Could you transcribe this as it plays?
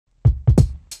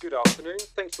Good afternoon.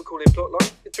 Thanks for calling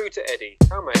Plotline. You're through to Eddie.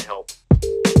 How may I help?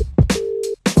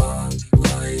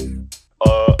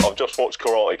 I've just watched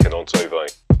Karate Kid on TV.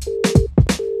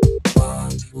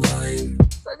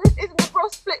 So this isn't the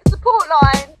Ross Split support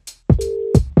line.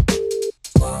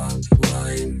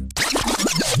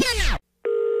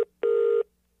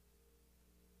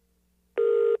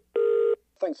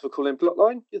 Thanks for calling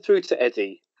Plotline. You're through to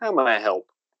Eddie. How may I help?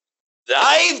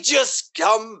 I've just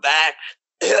come back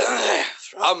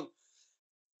from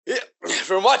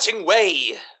watching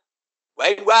Wayne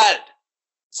Wild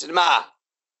cinema.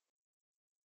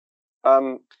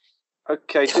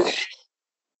 Okay.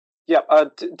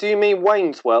 Do you mean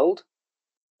Wayne's World?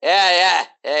 Yeah.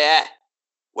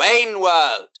 Wayne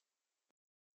World.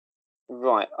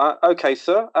 Right. Okay,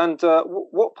 sir. And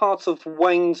what part of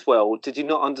Wayne's World did you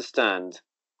not understand?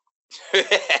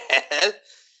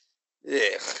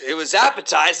 It was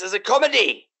advertised as a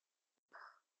comedy.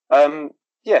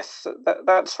 Yes,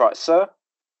 that's right, sir.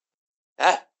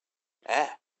 And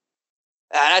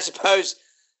I suppose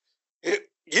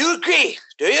you agree,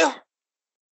 do you?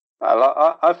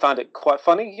 Well, I found it quite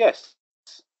funny, yes.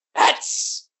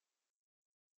 That's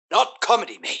not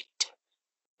comedy, mate.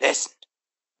 Listen,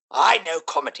 I know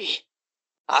comedy.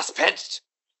 I spent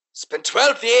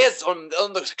 12 years on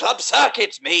the club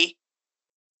circuit, me.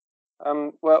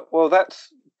 Well,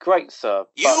 that's great, sir.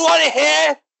 You want to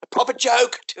hear a proper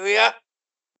joke, do you?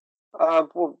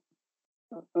 Well,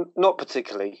 not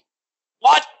particularly.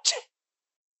 What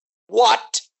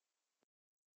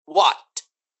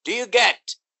do you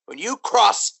get when you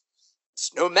cross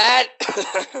Snowman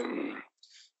the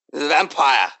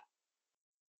vampire?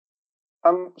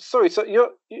 Sorry, sir,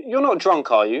 you're not drunk,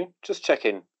 are you? Just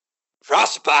checking.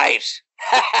 Frostbite.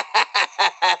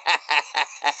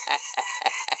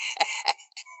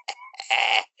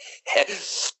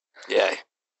 Yeah.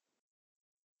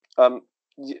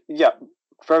 Yeah,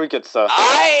 very good, sir.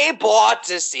 I bought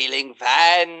a ceiling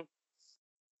fan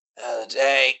the other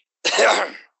day.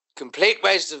 Complete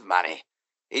waste of money.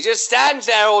 He just stands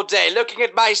there all day looking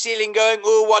at my ceiling going,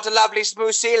 ooh, what a lovely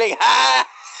smooth ceiling.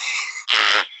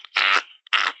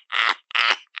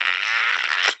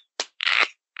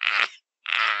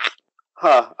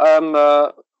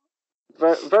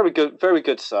 Very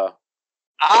good, sir.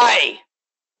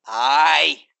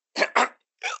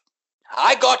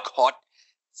 I got caught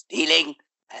stealing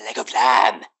a leg of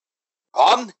lamb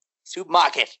from the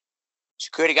supermarket.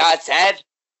 Security guard said,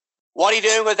 what are you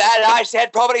doing with that? And I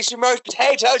said, probably some roast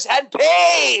potatoes and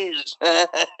peas.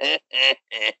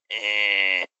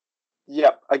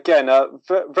 Yeah, again,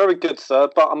 very good, sir,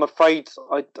 but I'm afraid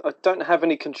I don't have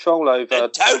any control over...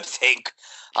 And don't think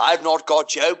I've not got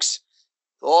jokes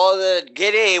for the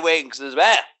giddy winks as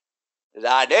well, as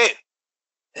I do.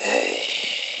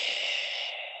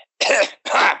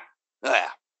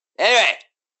 Anyway,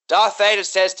 Darth Vader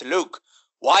says to Luke,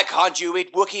 why can't you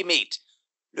eat Wookiee meat?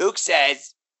 Luke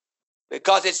says,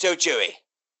 because it's so chewy.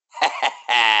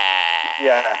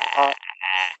 Yeah.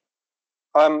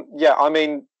 I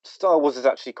mean, Star Wars is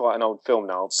actually quite an old film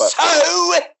now, but...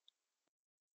 So,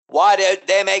 why don't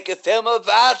they make a film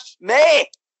about me?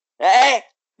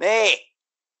 Me.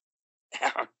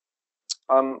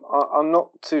 I'm not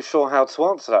too sure how to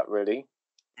answer that, really.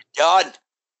 John.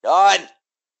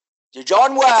 The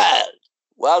John World.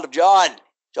 World of John.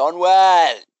 John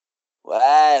World.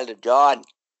 World of John.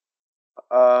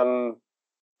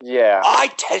 Yeah.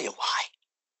 I tell you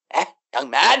why. Young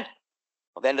man,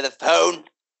 on the end of the phone,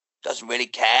 doesn't really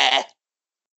care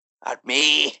about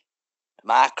me,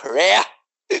 my career.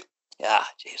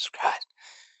 Jesus Christ.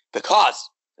 Because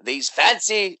these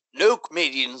fancy new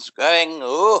comedians going,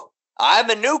 oh, I'm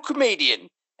a new comedian,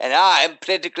 and I'm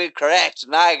politically correct,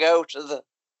 and I go to the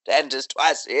dentist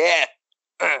twice a year.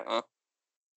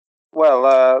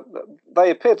 Well,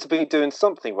 they appear to be doing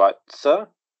something right, sir.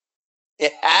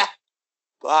 Yeah,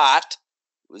 but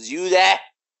was you there,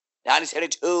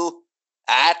 1972,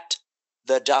 at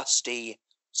the Dusty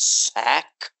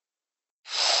Sack?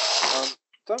 I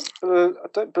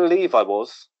don't believe I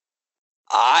was.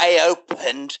 I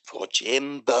opened for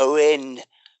Jim Bowen,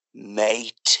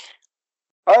 mate.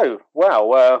 Oh,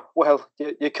 wow. Well,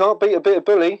 you can't beat a bit of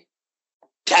Billy.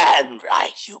 Damn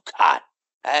right you can't.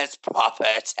 That's proper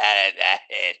talent, that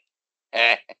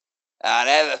is. I'll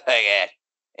never forget.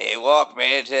 He walked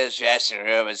me into his dressing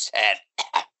room and said,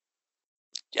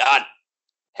 John,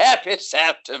 help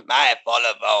yourself to my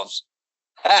volleyballs.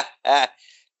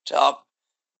 Top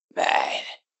man.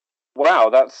 Wow,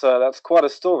 that's quite a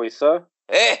story, sir.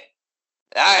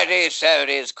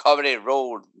 1970s comedy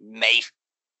ruled, mate.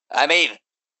 I mean,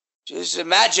 just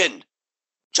imagine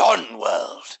John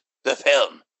World, the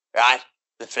film, right?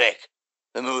 The flick.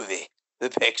 the movie, the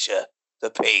picture, the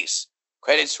piece.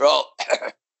 Credits roll.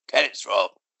 Credits roll.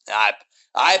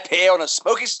 I appear on a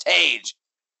smoky stage,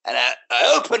 and I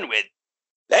open with,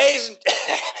 ladies and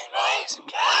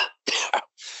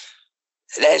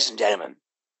gentlemen,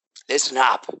 listen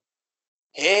up.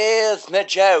 Here's my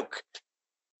joke.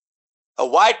 A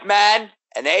white man,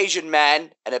 an Asian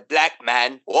man, and a black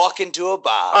man walk into a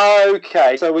bar.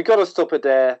 Okay, so we've got to stop it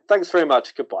there. Thanks very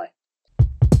much. Goodbye.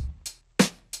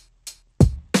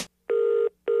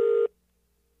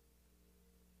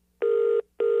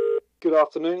 Good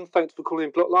afternoon. Thanks for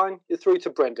calling Plotline. You're through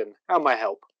to Brendan. How may I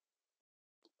help?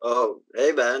 Oh,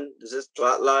 hey man, is this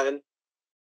Plotline?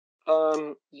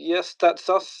 Yes, that's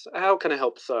us. How can I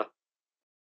help, sir?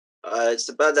 It's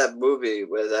about that movie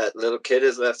where that little kid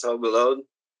is left home alone.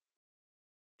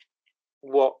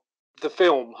 What? The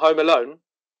film, Home Alone?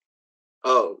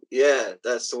 Oh, yeah,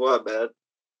 that's the one, man.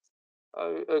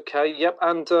 Oh, okay, yep.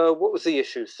 And what was the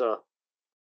issue, sir?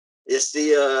 It's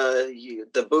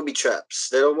the booby traps.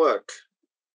 They don't work.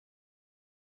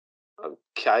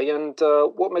 Okay, and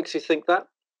what makes you think that?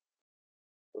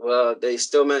 Well, they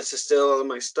still managed to steal all of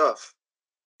my stuff.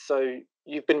 So,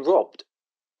 you've been robbed?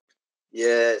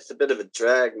 Yeah, it's a bit of a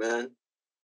drag, man.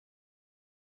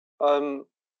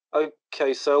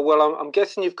 Okay, sir. Well, I'm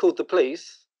guessing you've called the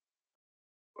police.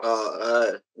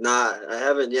 Nah, I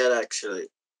haven't yet, actually.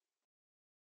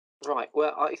 Right,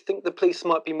 well, I think the police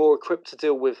might be more equipped to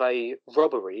deal with a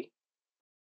robbery.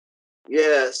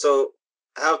 Yeah, so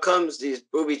how comes these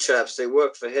booby traps, they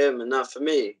work for him and not for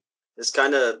me? It's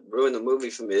kind of ruined the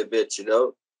movie for me a bit, you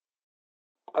know?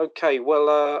 Okay,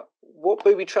 well, what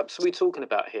booby traps are we talking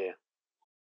about here?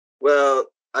 Well,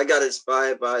 I got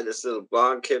inspired by this little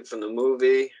blonde kid from the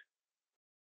movie.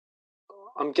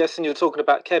 I'm guessing you're talking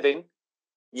about Kevin.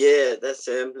 Yeah, that's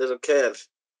him, little Kev.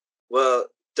 Well,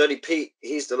 Dirty Pete,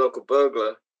 he's the local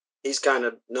burglar. He's kind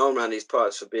of known around these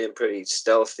parts for being pretty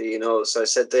stealthy, you know. So I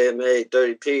said to him, hey,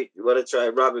 Dirty Pete, you want to try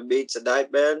robbing me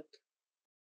tonight, man?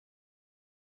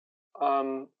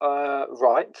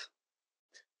 Right.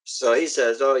 So he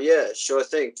says, oh, yeah, sure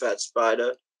thing, Fat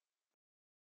Spider.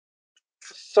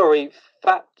 Sorry,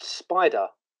 Fat Spider.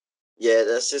 Yeah,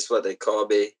 that's just what they call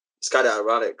me. It's kind of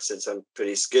ironic since I'm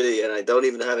pretty skinny and I don't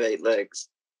even have 8 legs.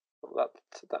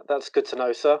 That's good to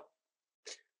know, sir.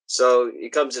 So he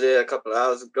comes in here a couple of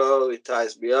hours ago. He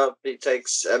ties me up. He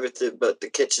takes everything but the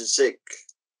kitchen sink.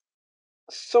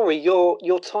 Sorry,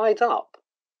 you're tied up.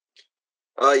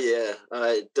 Oh yeah,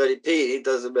 Dirty Pete. He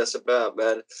doesn't mess about,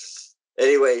 man.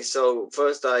 Anyway, so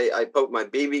first I poked my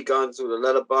BB gun through the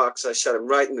letterbox. I shot him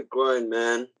right in the groin,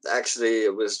 man. Actually,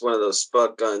 it was one of those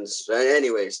spud guns.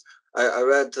 Anyways, I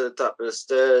ran to the top of the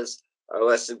stairs. I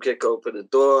watched him kick open the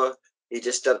door. He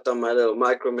just stepped on my little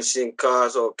micro machine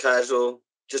cars, all casual.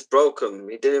 Just broke him.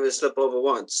 He didn't even slip over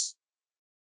once.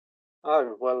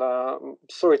 Oh, well, I'm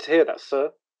sorry to hear that,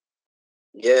 sir.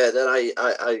 Yeah, then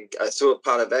I threw a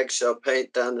pot of eggshell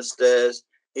paint down the stairs.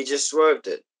 He just swerved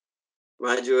it.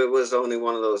 Mind you, it was only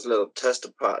one of those little tester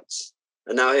pots.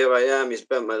 And now here I am. He's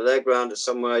bent my leg round to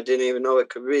somewhere I didn't even know it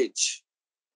could reach.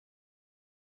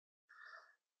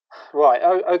 Right,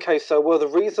 okay, so, well, the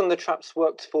reason the traps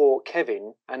worked for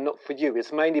Kevin and not for you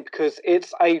is mainly because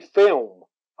it's a film.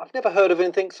 I've never heard of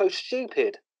anything so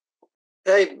stupid.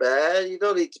 Hey, man, you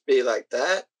don't need to be like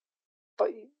that. But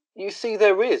you see,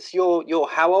 there is. You're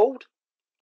how old?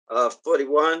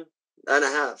 41 and a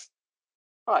half.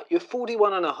 Right, you're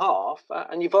 41 and a half,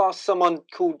 and you've asked someone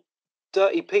called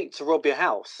Dirty Pete to rob your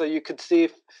house so you could see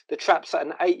if the traps that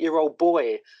an 8-year-old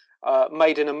boy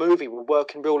made in a movie would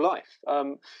work in real life.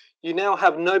 You now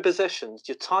have no possessions,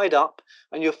 you're tied up,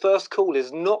 and your first call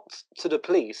is not to the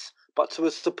police, but to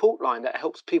a support line that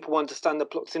helps people understand the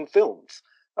plots in films.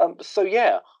 So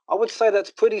yeah, I would say that's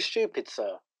pretty stupid,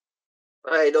 sir.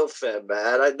 Hey, don't fair,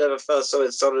 man. I never felt so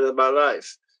insulted in my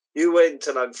life. You wait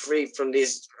until I'm free from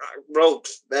these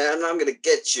ropes, man. I'm gonna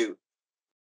get you.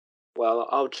 Well,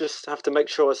 I'll just have to make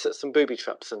sure I set some booby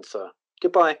traps in, sir.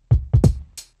 Goodbye.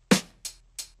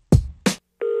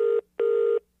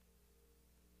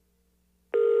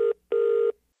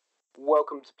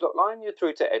 Welcome to Plotline. You're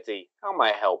through to Eddie. How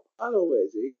may I help? Hello,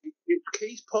 Eddie. It's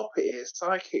Keith Poppet here,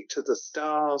 psychic to the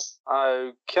stars.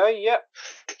 Okay, yep.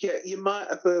 Yeah, you might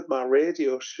have heard my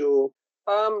radio show.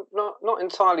 Not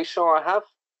entirely sure I have.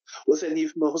 Well, then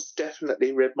you've most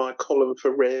definitely read my column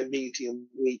for Rare Medium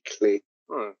Weekly.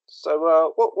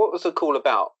 So, what was the call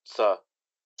about, sir?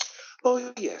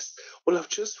 Oh, yes. Well, I've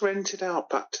just rented out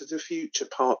Back to the Future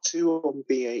Part 2 on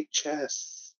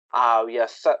VHS. Oh,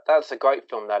 yes, that's a great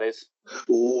film, that is.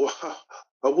 Oh,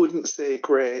 I wouldn't say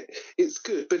great. It's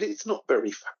good, but it's not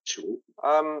very factual.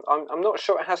 I'm not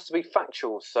sure it has to be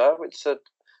factual, sir. It's a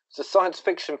science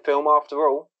fiction film after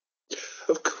all.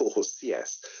 Of course,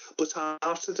 yes. But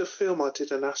after the film, I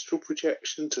did an astral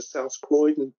projection to South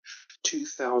Croydon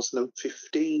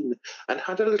 2015 and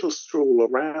had a little stroll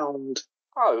around.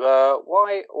 Oh,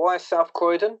 why South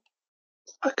Croydon?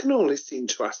 I can only seem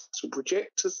to astral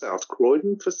project to South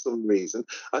Croydon for some reason.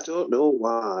 I don't know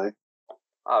why.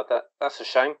 Oh, that's a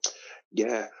shame.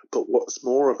 Yeah, but what's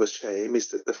more of a shame is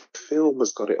that the film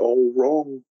has got it all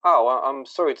wrong. Oh, I'm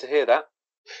sorry to hear that.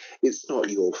 It's not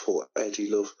your fault,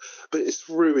 Eddie, love, but it's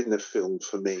ruined the film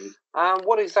for me. And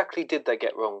what exactly did they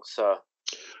get wrong, sir?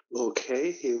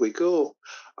 Okay, here we go.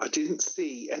 I didn't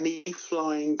see any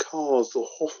flying cars or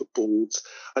hoverboards.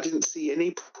 I didn't see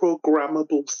any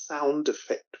programmable sound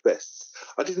effect vests.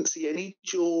 I didn't see any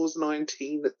Jaws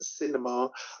 19 at the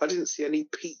cinema. I didn't see any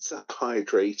pizza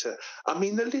hydrator. I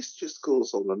mean, the list just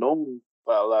goes on and on.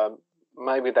 Well,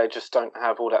 maybe they just don't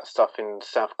have all that stuff in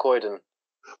South Croydon.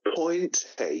 Point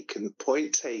taken,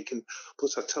 point taken.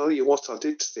 But I tell you what I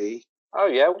did see. Oh,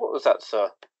 yeah? What was that,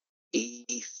 sir?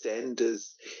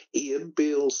 EastEnders. Ian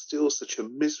Beale's still such a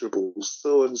miserable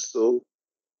so-and-so.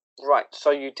 Right, so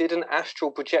you did an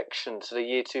astral projection to the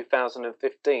year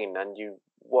 2015 and you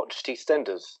watched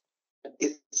EastEnders?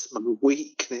 It's my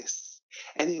weakness.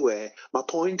 Anyway, my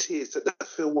point is that the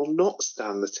film will not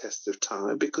stand the test of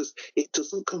time because it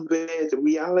doesn't convey the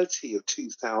reality of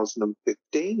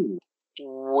 2015.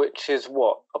 Which is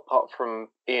what, apart from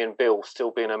Ian Beale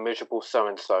still being a miserable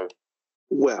so-and-so?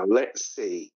 Well, let's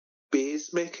see.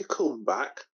 Beers make a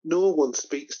comeback. No one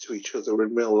speaks to each other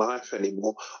in real life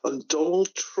anymore. And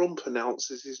Donald Trump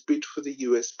announces his bid for the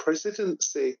US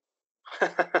presidency.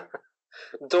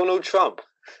 Donald Trump,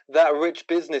 that rich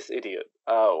business idiot.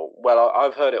 Oh, well,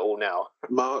 I've heard it all now.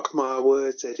 Mark my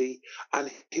words, Eddie, and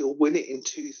he'll win it in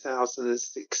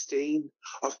 2016.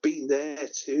 I've been there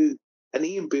too. And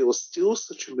Ian Beale's still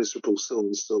such a miserable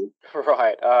so-and-so.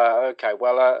 Right, okay,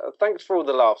 well, thanks for all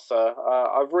the laughs, sir.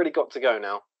 I've really got to go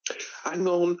now. Hang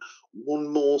on,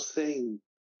 one more thing.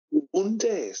 One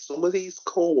day, some of these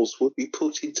calls will be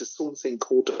put into something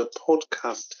called a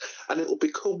podcast, and it'll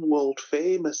become world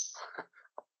famous.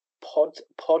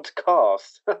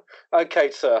 Podcast?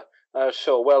 Okay, sir.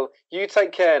 Sure. Well, you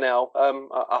take care now.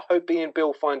 I hope Ian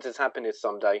Bill finds his happiness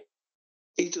someday.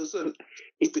 He doesn't.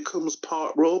 He becomes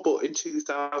part robot in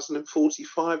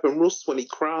 2045 and rusts when he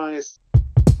cries.